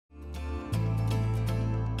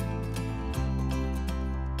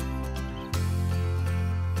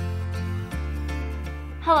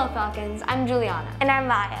Hello Falcons, I'm Juliana. And I'm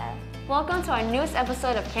Maya. Welcome to our newest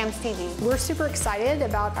episode of Camps TV. We're super excited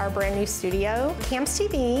about our brand new studio. Camps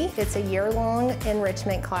TV, it's a year-long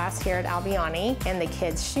enrichment class here at Albiani, and the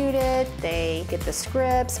kids shoot it, they get the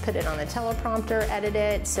scripts, put it on the teleprompter, edit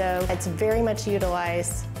it, so it's very much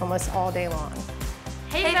utilized almost all day long.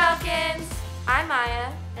 Hey Falcons! I'm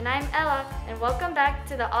Maya. And I'm Ella, and welcome back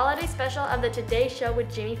to the holiday special of the Today Show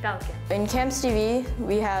with Jimmy Falcon. In Camps TV,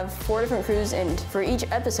 we have 4 different crews, and for each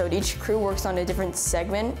episode, each crew works on a different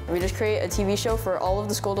segment. We just create a TV show for all of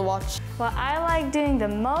the school to watch. What I like doing the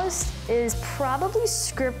most is probably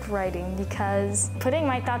script writing, because putting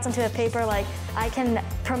my thoughts into a paper, like I can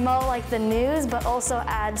promote like the news, but also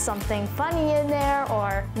add something funny in there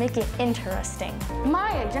or make it interesting.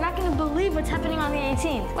 Maya, you're not going to believe what's happening on the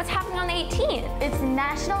 18th. What's happening on the 18th? It's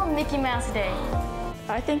National Mickey Mouse Day.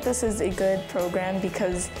 I think this is a good program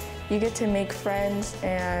because you get to make friends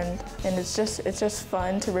and it's just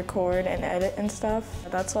fun to record and edit and stuff.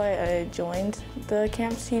 That's why I joined the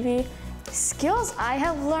Camps TV. Skills I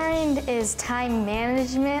have learned is time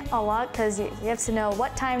management a lot, because you have to know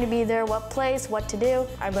what time to be there, what place, what to do.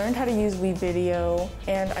 I learned how to use video,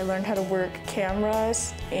 and I learned how to work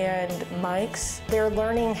cameras and mics. They're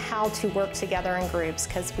learning how to work together in groups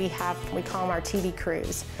because we call them our TV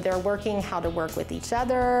crews. They're working how to work with each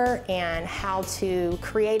other and how to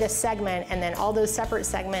create a segment, and then all those separate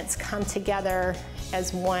segments come together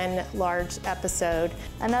as one large episode.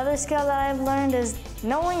 Another skill that I've learned is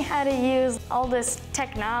knowing how to use all this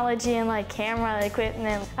technology and like camera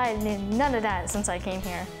equipment. I knew none of that since I came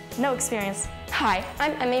here. No experience. Hi,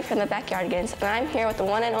 I'm Emmy from the Backyardigans, and I'm here with the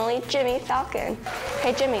one and only Jimmy Falcon.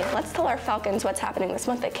 Hey Jimmy, let's tell our Falcons what's happening this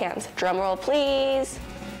month at camps. Drum roll, please.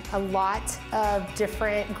 A lot of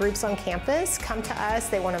different groups on campus come to us.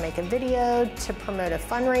 They want to make a video to promote a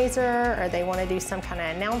fundraiser, or they want to do some kind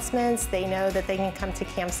of announcements. They know that they can come to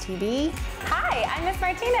Camps TV. Hi, I'm Miss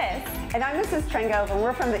Martinez. And I'm Mrs. Trengo, and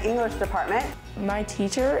we're from the English department. My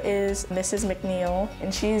teacher is Mrs. McNeil,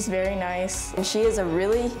 and she's very nice. And she is a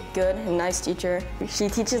really good and nice teacher. She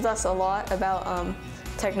teaches us a lot about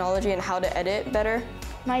technology and how to edit better.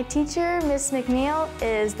 My teacher, Miss McNeil,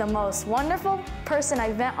 is the most wonderful person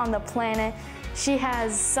I've met on the planet. She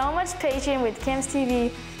has so much patience with Camps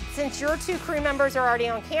TV. Since your 2 crew members are already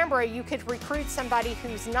on camera, you could recruit somebody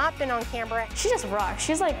who's not been on camera. She just rocks.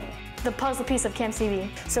 She's like the puzzle piece of Camps TV.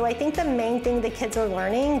 So I think the main thing the kids are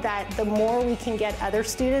learning, that the more we can get other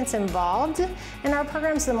students involved in our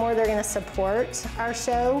programs, the more they're going to support our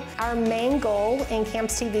show. Our main goal in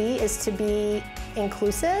Camps TV is to be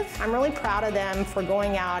inclusive. I'm really proud of them for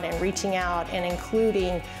going out and reaching out and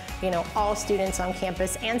including, all students on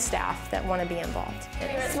campus and staff that want to be involved.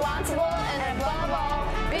 Be responsible and above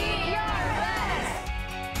all, be your